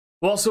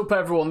What's up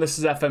everyone, this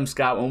is FM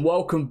Scout and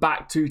welcome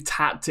back to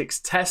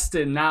Tactics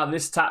Testing. Now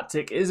this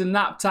tactic is a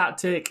knap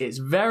tactic. It's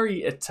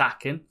very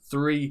attacking.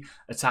 3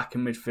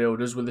 attacking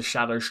midfielders with a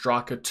shadow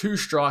striker, 2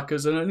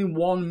 strikers and only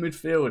 1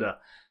 midfielder.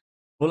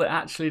 Well, it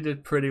actually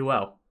did pretty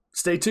well.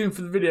 Stay tuned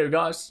for the video,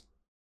 guys.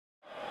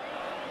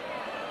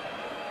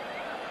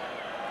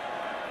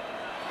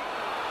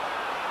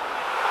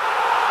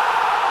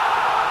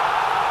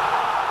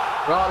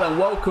 Right then,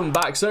 welcome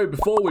back. So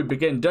before we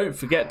begin, don't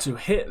forget to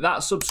hit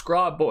that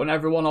subscribe button,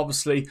 everyone.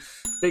 Obviously,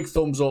 big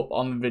thumbs up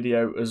on the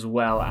video as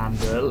well. And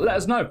let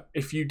us know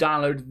if you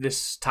downloaded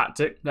this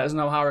tactic. Let us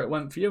know how it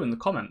went for you in the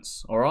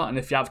comments. All right. And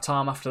if you have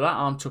time after that,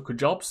 I'm Tooka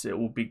Jobs. It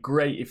will be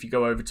great if you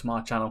go over to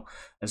my channel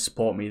and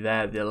support me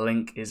there. The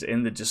link is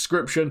in the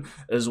description,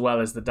 as well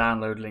as the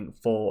download link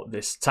for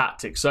this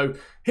tactic. So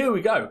here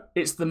we go.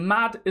 It's the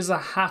Mad is a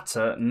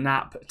Hatter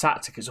knap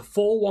tactic. It's a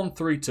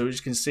 4-1-3-2. As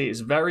you can see, it's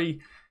very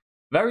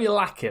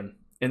lacking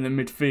in the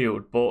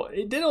midfield, but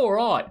it did all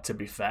right, to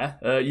be fair.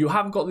 You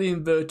have got the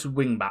inverted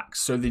wing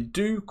backs, so they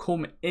do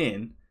come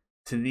in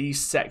to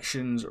these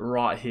sections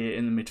right here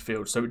in the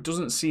midfield, so it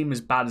doesn't seem as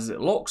bad as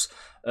it looks,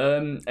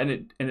 and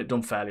it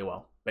done fairly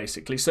well,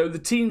 basically. So the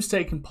teams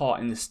taking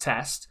part in this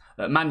test: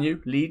 Man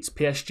U, Leeds,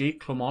 PSG,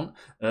 Clermont,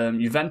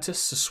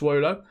 Juventus,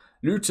 Sassuolo,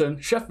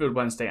 Luton, Sheffield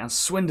Wednesday, and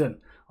Swindon.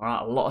 All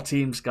right, a lot of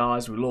teams,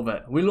 guys. We love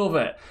it. We love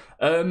it.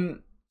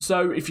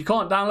 So if you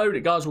can't download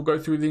it, guys, we'll go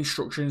through the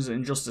instructions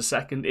in just a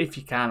second. If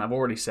you can, I've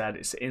already said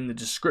it's in the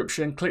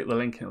description. Click the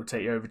link and it'll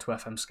take you over to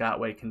FM Scout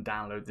where you can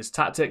download this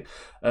tactic.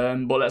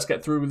 But let's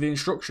get through with the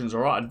instructions.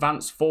 All right,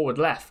 advance forward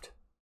left,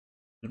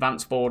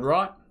 advance forward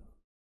right,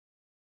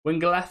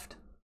 winger left,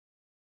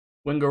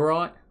 winger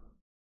right,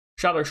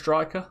 shadow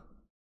striker,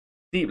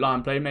 deep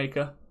line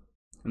playmaker,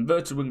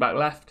 inverted wing back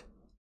left,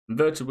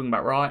 inverted wing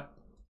back right,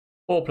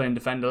 ball playing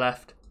defender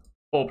left,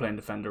 ball playing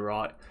defender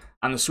right.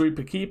 And the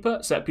sweeper keeper,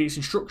 set piece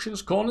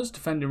instructions: corners,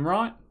 defending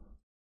right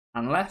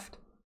and left,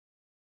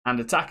 and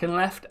attacking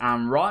left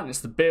and right. And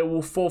it's the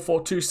Beowulf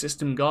 4-4-2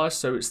 system, guys.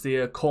 So it's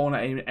the corner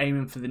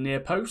aiming for the near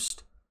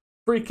post.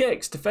 Free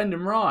kicks,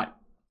 defending right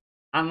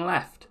and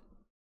left,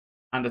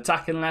 and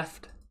attacking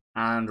left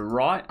and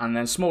right. And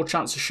then small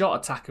chance of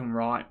shot, attacking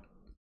right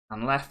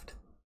and left,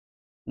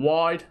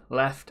 wide,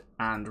 left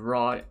and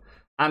right.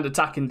 And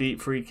attacking deep,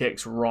 free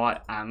kicks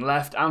right and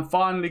left. And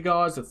finally,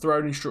 guys, the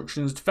throwing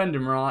instructions: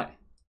 defending right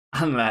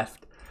and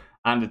left,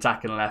 and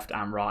attacking left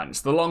and right. And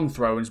it's the long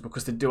throw-ins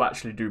because they do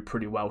actually do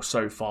pretty well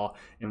so far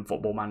in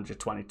Football Manager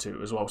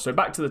 22 as well. So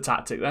back to the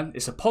tactic then.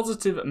 It's a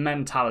positive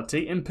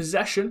mentality. In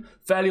possession,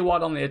 fairly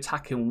wide on the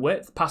attacking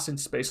width, passing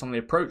space on the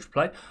approach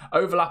play,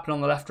 overlapping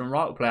on the left and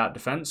right will play out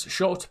defence,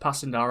 shorter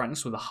passing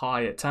directness with a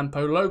higher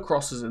tempo, low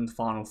crosses in the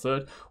final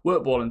third,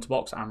 work ball into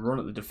box and run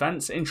at the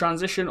defence. In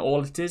transition,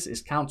 all it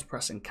is counter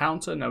press and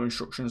counter, no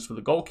instructions for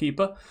the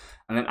goalkeeper.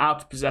 And then out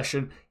of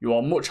possession, you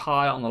are much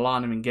higher on the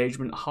line of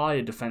engagement,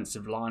 higher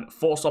defensive line,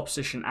 force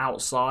opposition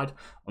outside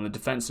on the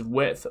defensive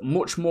width,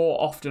 much more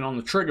often on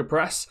the trigger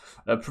press,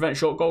 prevent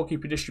short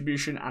goalkeeper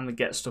distribution, and the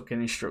get stuck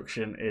in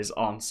instruction is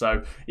on.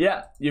 So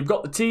yeah, you've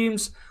got the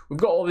teams, we've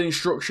got all the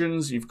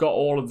instructions, you've got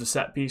all of the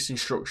set piece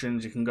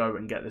instructions. You can go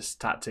and get this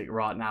tactic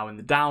right now in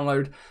the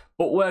download,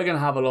 but we're going to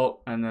have a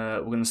look and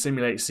we're going to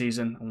simulate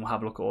season and we'll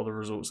have a look at all the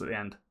results at the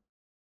end.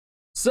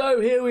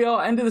 So here we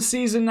are, end of the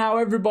season now,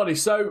 everybody.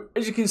 So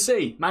as you can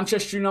see,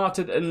 Manchester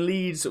United and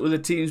Leeds were the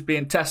teams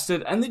being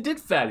tested, and they did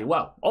fairly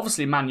well.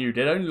 Obviously, Man U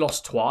did, only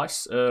lost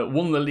twice,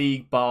 won the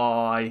league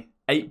by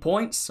 8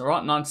 points, all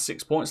right,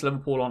 96 points,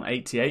 Liverpool on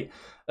 88,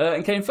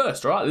 and came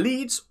first, all right.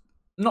 Leeds,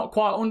 not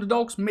quite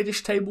underdogs,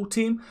 mid-ish table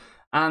team,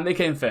 and they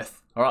came 5th.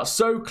 All right,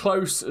 so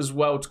close as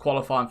well to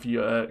qualifying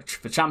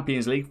for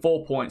Champions League.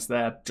 4 points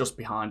there, just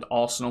behind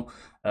Arsenal.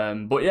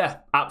 But yeah,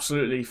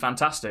 absolutely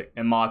fantastic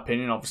in my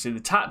opinion. Obviously, the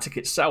tactic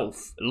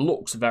itself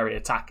looks very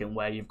attacking,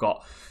 where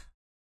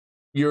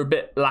you're a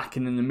bit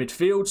lacking in the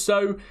midfield.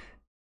 So,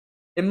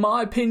 in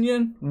my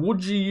opinion,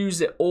 would you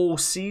use it all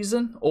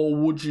season, or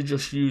would you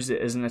just use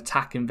it as an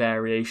attacking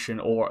variation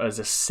or as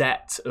a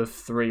set of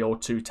 3 or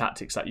 2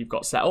 tactics that you've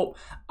got set up?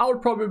 I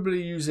would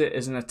probably use it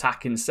as an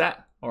attacking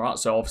set. All right,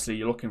 so obviously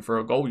you're looking for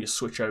a goal, you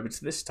switch over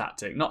to this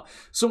tactic. Not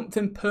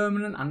something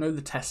permanent. I know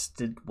the test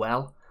did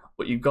well,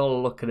 but you've got to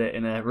look at it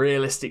in a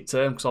realistic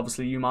term, because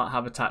obviously you might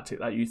have a tactic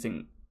that you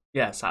think,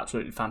 yes,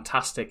 absolutely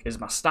fantastic,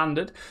 is my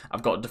standard.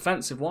 I've got a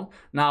defensive one,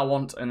 now I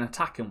want an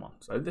attacking one.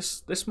 So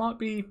this might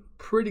be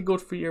pretty good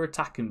for your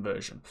attacking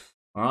version.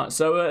 All right,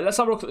 so let's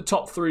have a look at the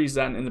top 3s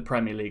then in the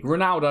Premier League.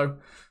 Ronaldo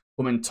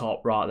coming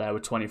top right there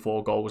with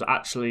 24 goals,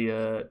 actually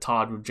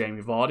tied with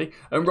Jamie Vardy.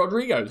 And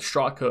Rodrigo, the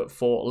striker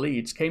for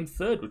Leeds, came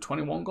 3rd with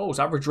 21 goals.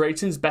 Average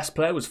ratings, best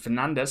player was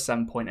Fernandes,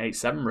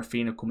 7.87.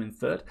 Rafinha coming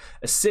 3rd.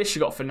 Assists, you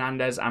got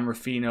Fernandes and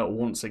Rafinha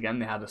once again.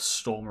 They had a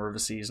stormer of a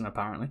season,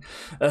 apparently.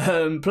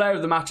 Player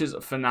of the matches,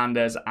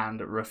 Fernandes and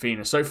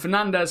Rafinha. So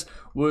Fernandes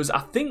was, I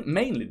think,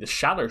 mainly the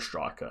shadow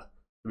striker,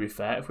 to be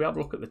fair. If we have a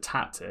look at the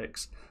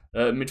tactics,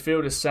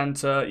 midfielder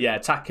centre, yeah,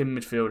 attacking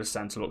midfielder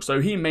centre. Look,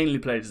 so he mainly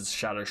played as a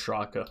shadow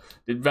striker.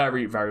 Did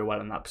very, very well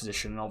in that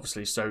position, and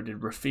obviously so did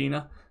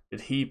Rafinha.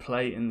 Did he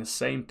play in the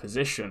same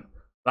position?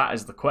 That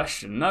is the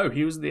question. No,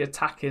 he was the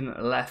attacking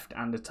left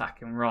and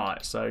attacking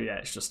right. So, yeah,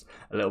 it's just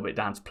a little bit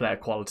down to player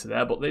quality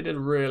there. But they did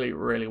really,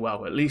 really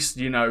well. At least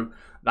you know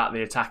that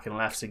the attacking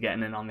lefts are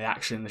getting in on the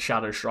action. The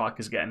shadow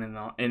strikers getting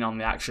in on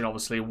the action.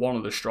 Obviously, one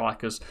of the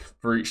strikers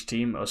for each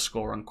team are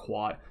scoring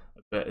quite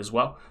a bit as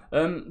well.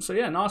 So,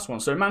 yeah, nice one.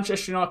 So,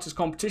 Manchester United's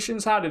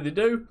competitions, how did they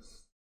do?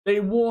 They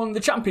won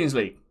the Champions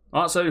League.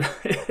 All right, so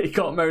you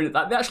can't moan at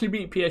that. They actually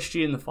beat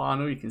PSG in the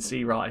final. You can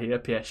see right here,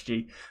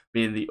 PSG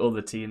being the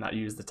other team that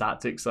used the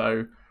tactic.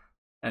 So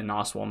a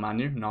nice one,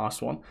 Manu,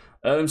 nice one.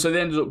 So they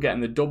ended up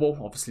getting the double.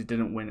 Obviously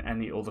didn't win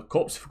any other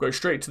cups. If we go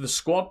straight to the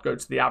squad, go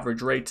to the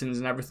average ratings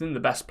and everything, the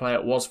best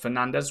player was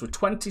Fernandes with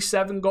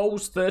 27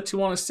 goals,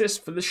 31 assists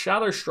for the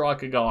shadow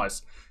striker,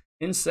 guys.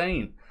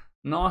 Insane.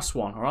 Nice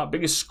one. All right,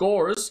 biggest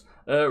scorers.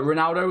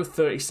 Ronaldo with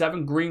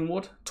 37,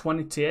 Greenwood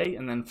 28,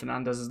 and then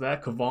Fernandes is there.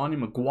 Cavani,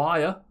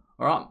 Maguire.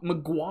 All right,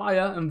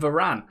 Maguire and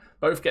Varane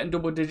both getting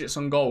double digits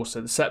on goals.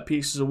 So the set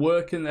pieces are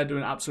working. They're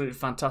doing absolutely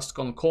fantastic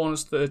on the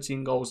corners.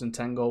 13 goals and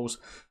 10 goals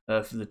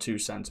for the two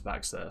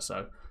centre-backs there.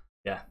 So,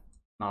 yeah,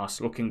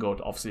 nice. Looking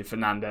good. Obviously,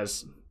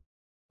 Fernandes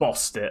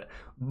bossed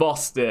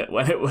it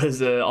when it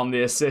was on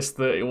the assist,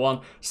 31.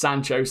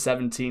 Sancho,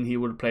 17. He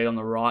would have played on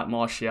the right.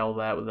 Martial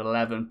there with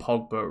 11.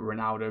 Pogba,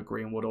 Ronaldo,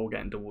 Greenwood all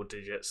getting double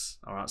digits.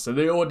 All right, so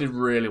they all did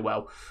really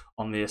well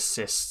on the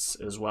assists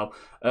as well.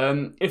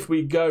 If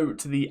we go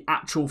to the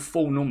actual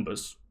full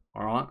numbers,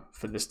 all right,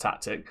 for this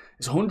tactic,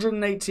 it's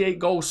 188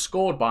 goals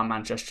scored by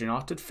Manchester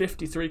United,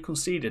 53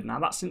 conceded. Now,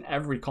 that's in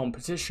every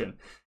competition.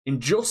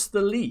 In just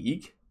the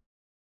league,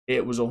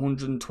 it was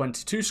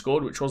 122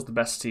 scored, which was the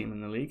best team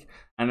in the league,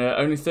 and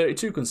only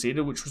 32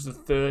 conceded, which was the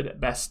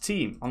third best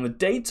team. On the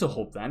data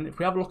hub then, if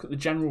we have a look at the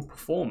general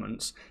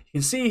performance, you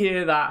can see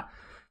here that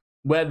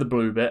we're the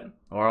blue bit,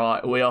 all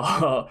right? We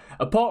are,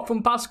 apart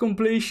from pass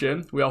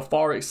completion, we are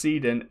far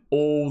exceeding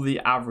all the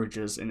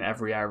averages in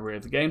every area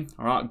of the game,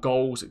 all right?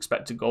 Goals,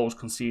 expected goals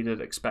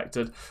conceded,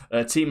 expected.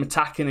 Team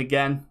attacking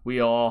again, we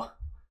are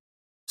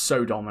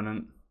so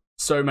dominant.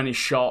 So many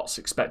shots,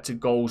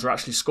 expected goals. We're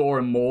actually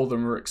scoring more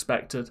than we're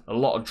expected. A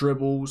lot of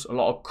dribbles, a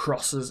lot of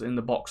crosses in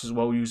the box as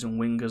well, using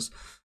wingers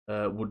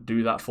would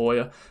do that for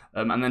you.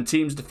 And then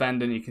teams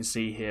defending, you can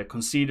see here,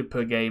 conceded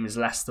per game is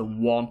less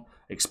than 1.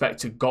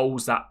 Expected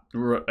goals that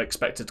we're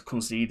expected to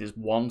concede is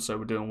 1, so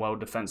we're doing well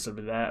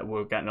defensively there.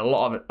 We're getting a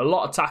lot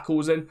of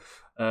tackles in,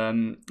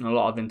 and a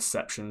lot of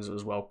interceptions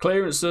as well.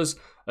 Clearances,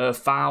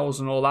 fouls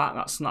and all that,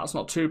 that's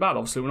not too bad.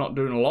 Obviously, we're not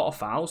doing a lot of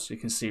fouls, you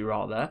can see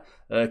right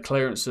there.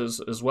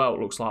 Clearances as well, it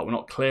looks like we're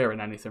not clearing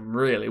anything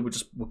really,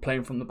 we're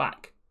playing from the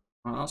back.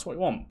 Right, that's what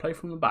we want, play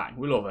from the back.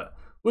 We love it.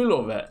 We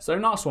love it. So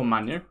nice one,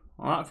 Manu.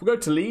 All right, if we go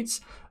to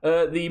Leeds,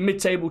 the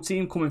mid-table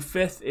team coming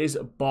 5th is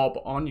Bob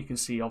on. You can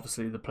see,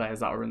 obviously, the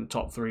players that are in the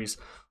top 3s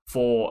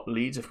for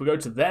Leeds. If we go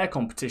to their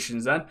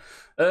competitions then,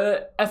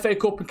 FA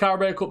Cup and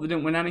Carabao Cup, they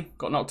didn't win any.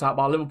 Got knocked out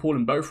by Liverpool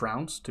in both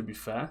rounds, to be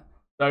fair.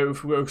 So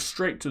if we go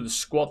straight to the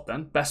squad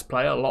then, best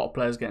player, a lot of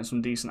players getting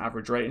some decent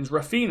average ratings.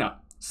 Rafinha,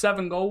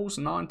 7 goals,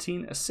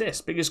 19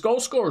 assists. Biggest goal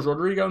scorers,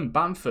 Rodrigo and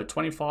Bamford,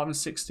 25 and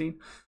 16.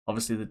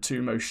 Obviously, the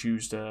two most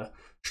used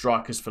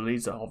strikers for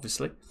Leeds,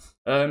 obviously.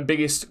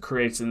 Biggest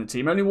creator in the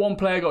team. Only one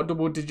player got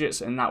double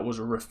digits, and that was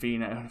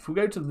Rafinha. If we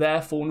go to their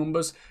full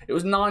numbers, it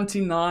was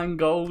 99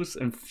 goals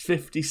and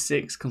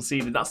 56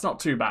 conceded. That's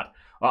not too bad.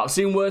 Right, I've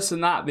seen worse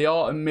than that. They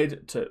are a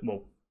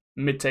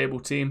mid-table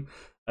team,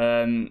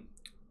 and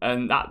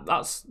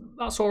that's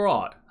all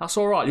right. That's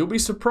all right. You'll be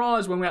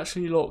surprised when we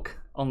actually look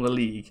on the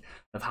league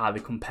of how they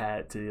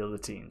compare to the other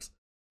teams.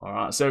 All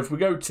right, so if we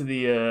go to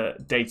the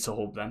data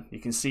hub then, you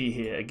can see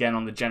here again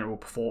on the general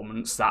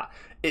performance that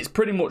it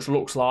pretty much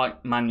looks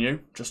like Man U,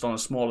 just on a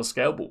smaller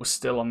scale, but we're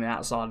still on the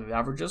outside of the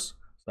averages.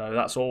 So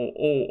that's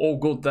all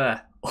good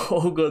there.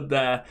 All good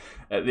there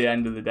at the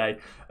end of the day.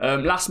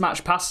 Last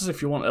match passes,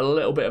 if you want a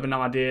little bit of an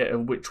idea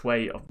of which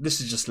way,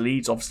 this is just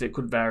Leeds, obviously it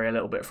could vary a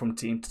little bit from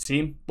team to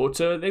team, but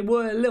they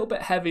were a little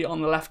bit heavy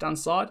on the left-hand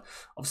side,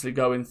 obviously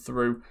going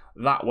through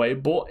that way,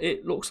 but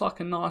it looks like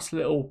a nice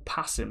little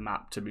passing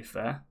map, to be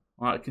fair.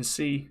 Right, I can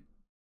see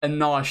a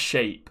nice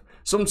shape.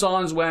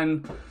 Sometimes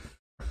when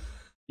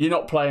you're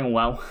not playing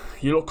well,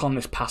 you look on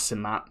this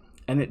passing map,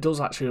 and it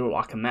does actually look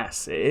like a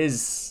mess. It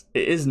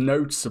is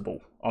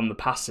noticeable on the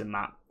passing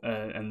map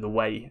and the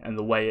way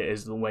it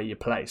is, the way you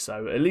play.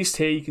 So at least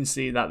here you can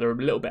see that they're a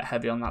little bit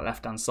heavy on that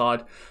left hand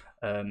side,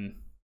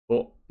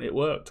 but it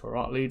worked. All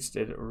right, Leeds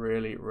did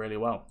really, really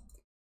well.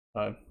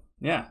 So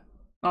yeah,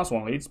 nice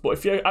one, Leeds. But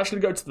if you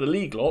actually go to the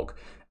league look,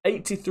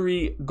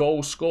 83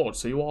 goals scored,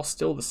 so you are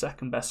still the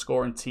second best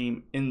scoring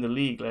team in the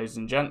league, ladies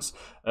and gents.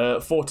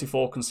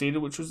 44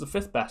 conceded, which was the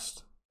 5th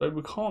best. So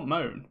we can't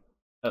moan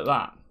at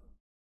that.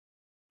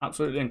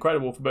 Absolutely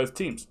incredible for both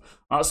teams.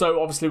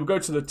 So obviously we'll go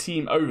to the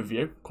team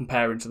overview,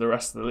 comparing to the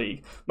rest of the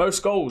league.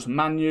 Most goals,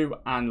 Man U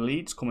and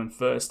Leeds coming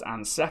 1st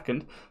and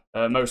 2nd.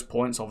 Most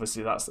points,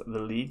 obviously that's the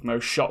league.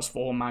 Most shots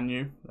for Man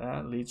U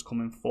there, Leeds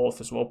coming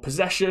 4th as well.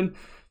 Possession,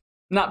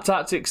 Knap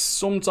tactics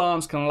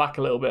sometimes can lack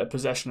a little bit of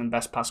possession and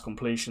best pass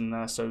completion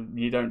there, so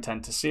you don't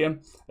tend to see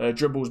them.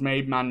 Dribbles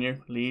made, Man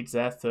U, Leeds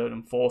there, 3rd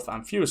and 4th,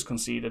 and fewest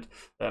conceded.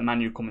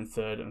 Man U coming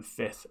 3rd and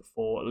 5th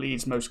for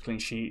Leeds. Most clean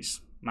sheets,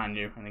 Man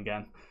U, and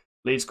again,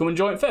 Leeds coming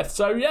joint 5th.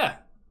 So yeah,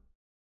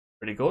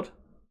 pretty good.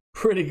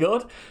 Pretty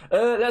good.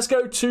 Let's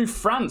go to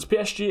France,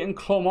 PSG and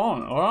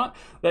Clermont. All right,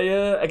 they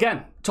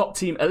again, top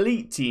team,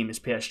 elite team is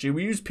PSG.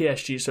 We use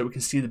PSG so we can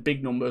see the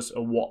big numbers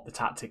of what the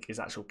tactic is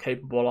actually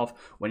capable of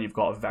when you've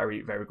got a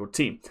very, very good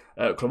team.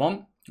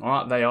 Clermont, all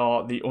right, they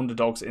are the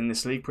underdogs in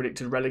this league,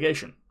 predicted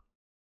relegation.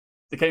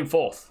 They came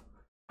 4th.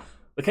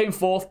 They came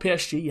 4th.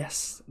 PSG,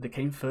 yes, they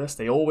came 1st.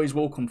 They always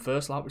will come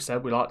 1st, like we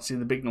said. We like to see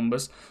the big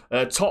numbers.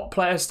 Top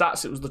player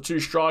stats, it was the 2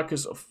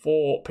 strikers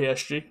for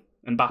PSG.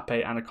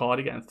 Mbappe and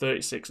Icardi getting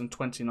 36 and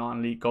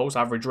 29 league goals,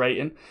 average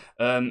rating.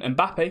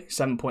 Mbappe,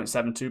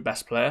 7.72,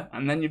 best player.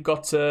 And then you've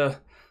got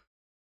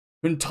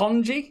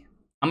Huntonji.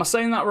 Am I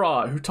saying that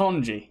right?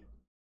 Huntonji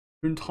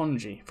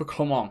for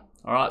Clermont.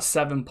 All right,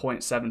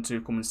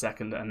 7.72 coming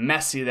 2nd. And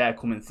Messi there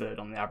coming 3rd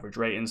on the average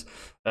ratings.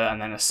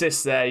 And then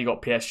assists there, you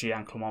got PSG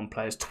and Clermont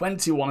players.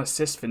 21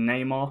 assists for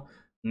Neymar.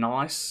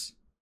 Nice.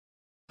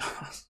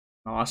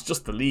 Nice,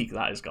 just the league,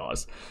 that is,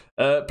 guys.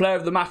 Player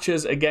of the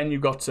matches, again,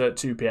 you've got 2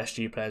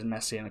 PSG players,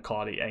 Messi and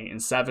Icardi, 8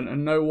 and 7,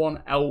 and no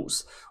one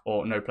else,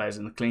 or no players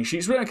in the clean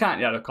sheets. We don't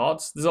count yellow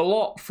cards. There's a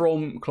lot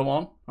from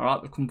Clermont, all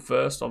right, they've come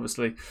 1st,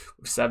 obviously,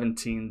 with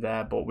 17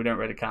 there, but we don't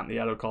really count the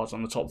yellow cards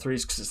on the top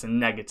 3s because it's a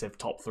negative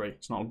top 3.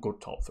 It's not a good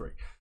top 3.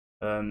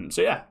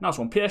 So yeah, nice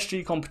one.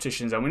 PSG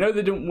competitions, and we know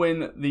they didn't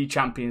win the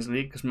Champions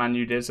League because Man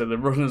U did, so the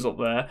runners up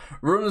there.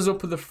 Runners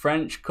up of the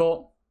French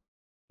Cup.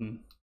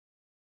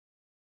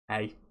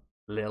 Hey.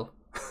 Lille.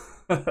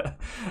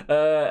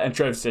 And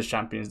Trophy Stage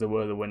champions, they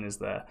were the winners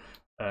there,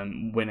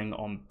 winning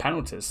on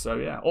penalties. So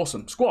yeah,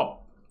 awesome squad.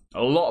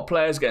 A lot of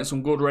players getting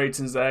some good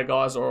ratings there,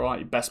 guys. All right,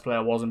 your best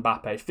player was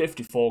Mbappe,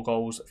 54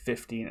 goals,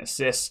 15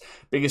 assists.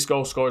 Biggest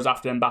goal scorers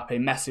after Mbappe,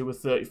 Messi with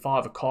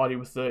 35, Icardi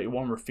with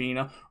 31,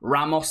 Rafinha,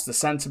 Ramos, the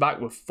centre-back,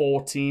 with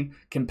 14,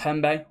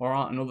 Kimpembe, all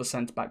right, another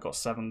centre-back, got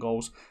 7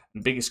 goals.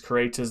 And biggest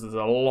creators, there's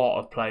a lot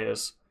of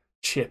players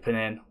chipping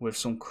in with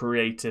some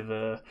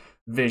creative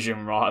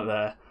vision right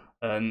there.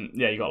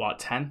 Yeah, you got like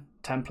 10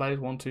 players,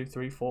 1, 2,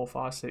 3, 4,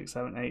 5, 6,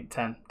 7, 8,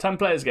 10. 10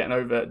 players getting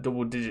over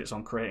double digits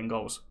on creating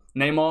goals.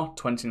 Neymar,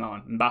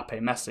 29. Mbappe,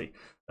 Messi,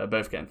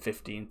 both getting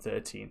 15,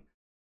 13,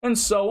 and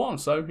so on.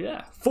 So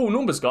yeah, full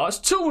numbers, guys.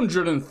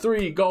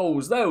 203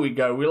 goals. There we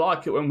go. We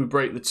like it when we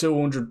break the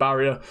 200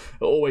 barrier.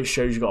 It always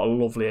shows you've got a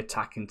lovely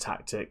attacking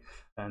tactic.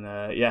 And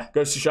yeah,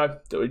 goes to show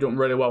that we've done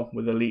really well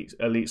with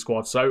elite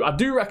squads. So I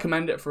do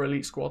recommend it for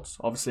elite squads,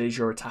 obviously, as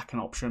your attacking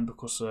option,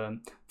 because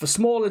for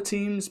smaller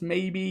teams,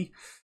 maybe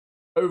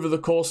over the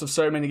course of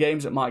so many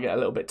games, it might get a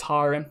little bit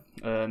tiring.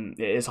 It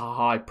is a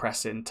high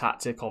pressing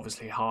tactic,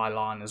 obviously high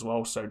line as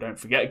well. So don't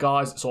forget,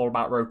 guys, it's all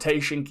about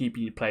rotation,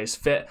 keeping your players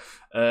fit,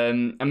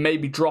 and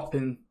maybe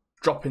dropping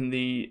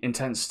the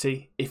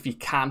intensity if you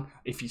can.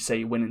 If you say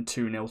you're winning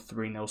 2-0,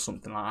 3-0,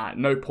 something like that.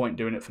 No point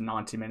doing it for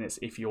 90 minutes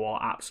if you are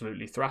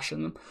absolutely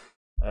thrashing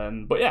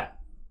them. But yeah,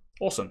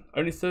 awesome.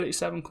 Only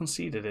 37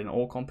 conceded in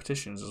all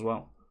competitions as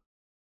well.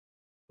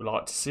 We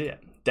like to see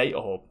it.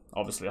 Data Hub,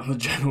 obviously, on the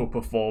general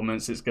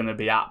performance, it's going to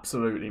be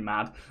absolutely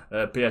mad.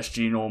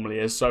 PSG normally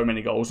is so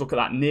many goals. Look at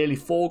that, nearly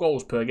 4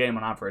 goals per game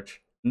on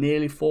average.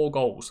 Nearly 4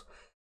 goals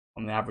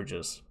on the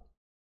averages.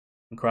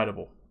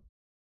 Incredible.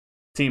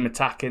 Team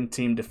attacking,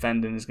 team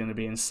defending is going to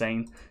be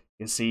insane.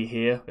 You can see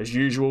here, as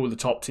usual with the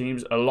top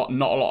teams, not a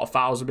lot of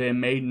fouls are being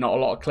made, not a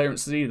lot of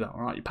clearances either.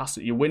 All right,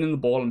 you're winning the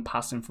ball and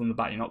passing from the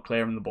back. You're not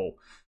clearing the ball.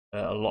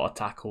 A lot of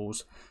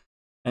tackles,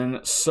 and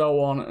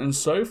so on and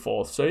so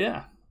forth. So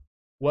yeah,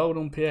 well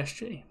done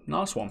PSG.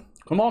 Nice one.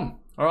 Come on.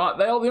 All right,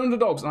 they are the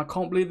underdogs, and I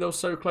can't believe they were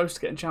so close to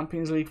getting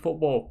Champions League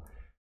football.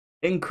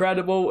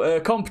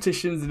 Incredible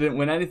competitions. They didn't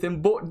win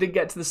anything, but did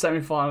get to the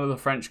semi-final of the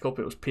French Cup.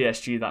 It was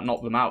PSG that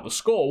knocked them out. The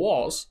score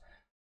was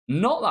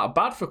not that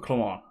bad for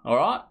Clermont, all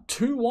right?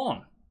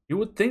 2-1. You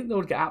would think they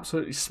would get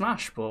absolutely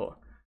smashed, but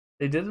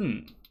they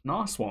didn't.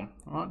 Nice one.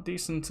 All right,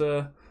 decent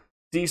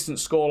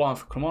scoreline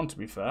for Clermont, to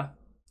be fair.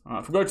 All right,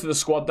 if we go to the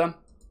squad then,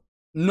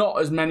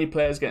 not as many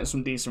players getting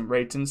some decent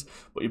ratings,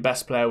 but your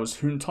best player was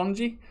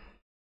Huntonji.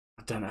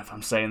 I don't know if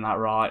I'm saying that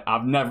right.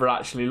 I've never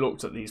actually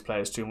looked at these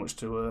players too much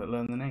to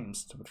learn the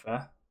names, to be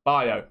fair.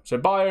 Bio. So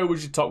Bio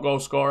was your top goal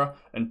scorer,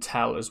 and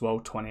Tell as well,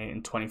 28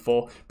 and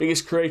 24.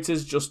 Biggest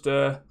creators, just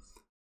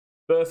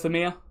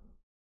Berthemir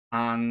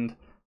and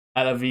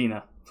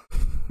Elavina.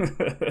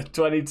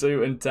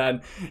 22 and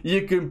 10.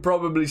 You can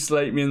probably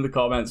slate me in the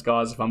comments,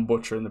 guys, if I'm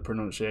butchering the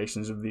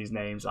pronunciations of these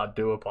names. I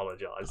do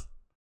apologise.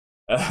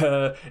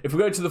 If we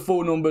go to the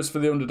full numbers for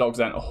the underdogs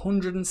then,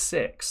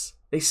 106.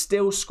 They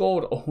still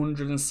scored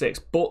 106,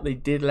 but they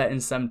did let in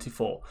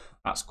 74.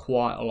 That's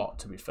quite a lot,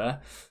 to be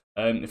fair.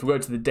 If we go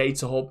to the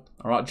data hub,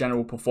 all right,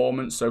 general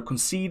performance. So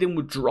conceding,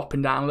 we're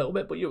dropping down a little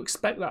bit, but you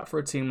expect that for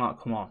a team like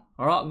Clermont.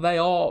 All right, they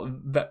are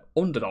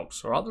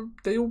underdogs. All right,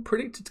 they all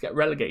predicted to get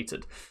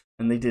relegated,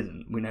 and they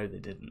didn't. We know they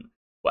didn't.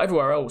 But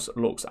everywhere else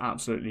looks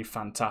absolutely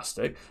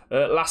fantastic.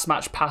 Last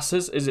match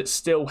passes, is it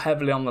still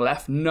heavily on the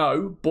left?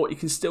 No, but you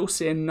can still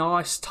see a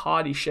nice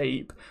tidy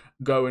shape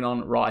going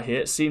on right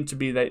here. It seemed to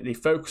be they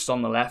focused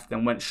on the left,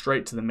 then went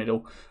straight to the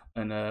middle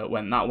and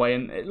went that way,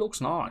 and it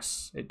looks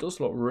nice. It does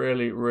look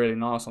really, really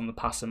nice on the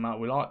passing map.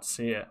 We like to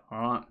see it.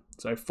 All right,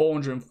 so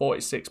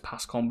 446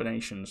 pass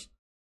combinations.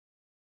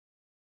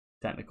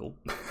 Technical.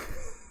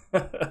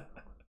 So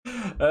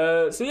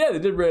yeah, they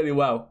did really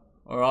well.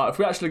 All right, if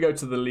we actually go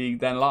to the league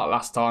then, like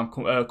last time,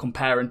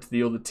 comparing to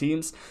the other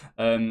teams,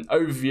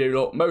 overview,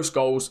 look, most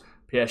goals,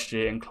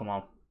 PSG, and come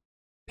on,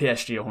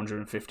 PSG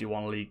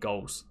 151 league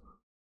goals.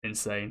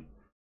 Insane.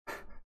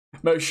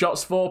 Most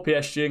shots for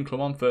PSG and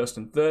Clermont first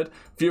and third.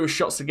 Fewest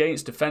shots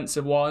against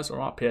defensive wise. All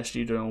right,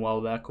 PSG doing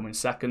well there, coming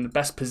second.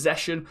 Best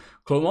possession,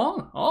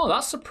 Clermont. Oh,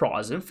 that's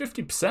surprising.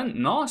 50%.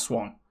 Nice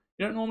one.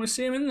 You don't normally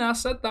see him in there. I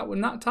said that with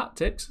knap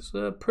tactics. It's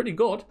pretty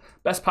good.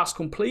 Best pass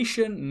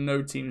completion.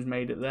 No teams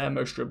made it there.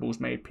 Most dribbles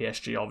made,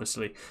 PSG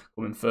obviously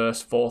coming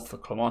first. Fourth for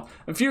Clermont.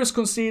 And fewest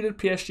conceded,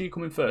 PSG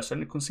coming first.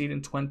 Only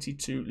conceding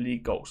 22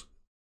 league goals.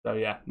 So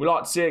yeah, we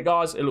like to see it,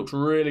 guys. It looks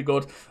really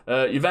good.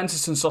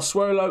 Juventus and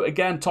Sassuolo,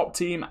 again, top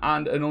team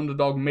and an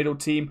underdog middle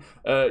team.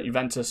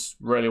 Juventus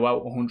really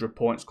well, 100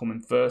 points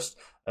coming first.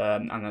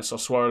 And then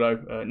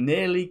Sassuolo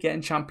nearly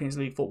getting Champions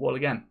League football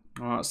again.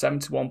 All right,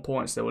 71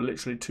 points. They were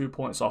literally 2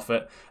 points off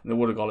it, and they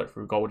would have got it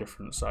through goal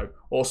difference. So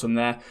awesome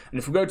there. And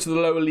if we go to the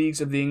lower leagues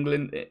of the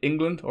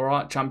England, all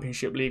right,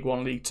 Championship, League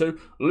 1, League 2,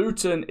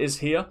 Luton is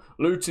here.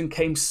 Luton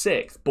came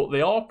 6th, but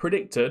they are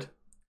predicted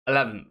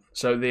 11th.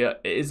 So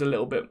it is a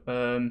little bit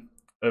of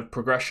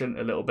progression,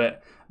 a little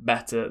bit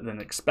better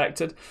than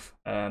expected,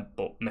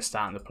 but missed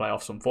out in the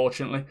playoffs,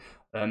 unfortunately.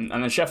 And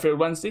then Sheffield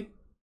Wednesday,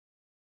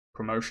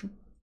 promotion.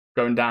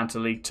 Going down to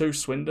League 2,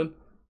 Swindon,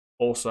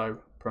 also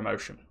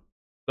promotion.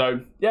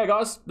 So, yeah,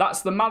 guys,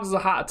 that's the Mad as a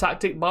Hatter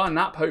tactic by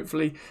knap.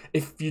 Hopefully,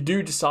 if you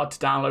do decide to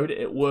download it,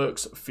 it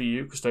works for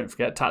you. Because don't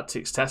forget,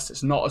 tactics test.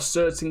 It's not a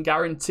certain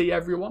guarantee,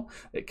 everyone.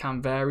 It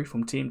can vary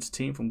from team to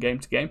team, from game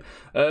to game.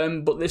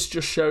 But this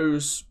just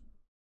shows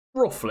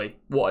roughly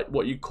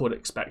what you could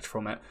expect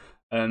from it.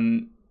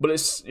 But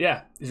it's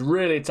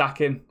really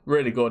attacking,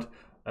 really good.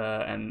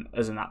 And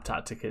as a knap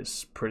tactic,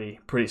 it's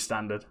pretty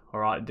standard.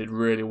 All right, it did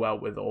really well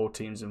with all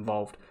teams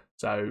involved.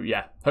 So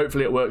yeah,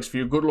 hopefully it works for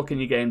you. Good luck in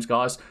your games,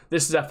 guys.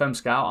 This is FM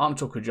Scout. I'm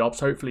Tooka Jobs.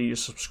 Hopefully you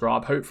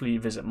subscribe. Hopefully you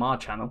visit my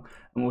channel,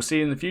 and we'll see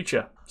you in the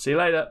future. See you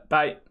later.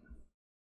 Bye.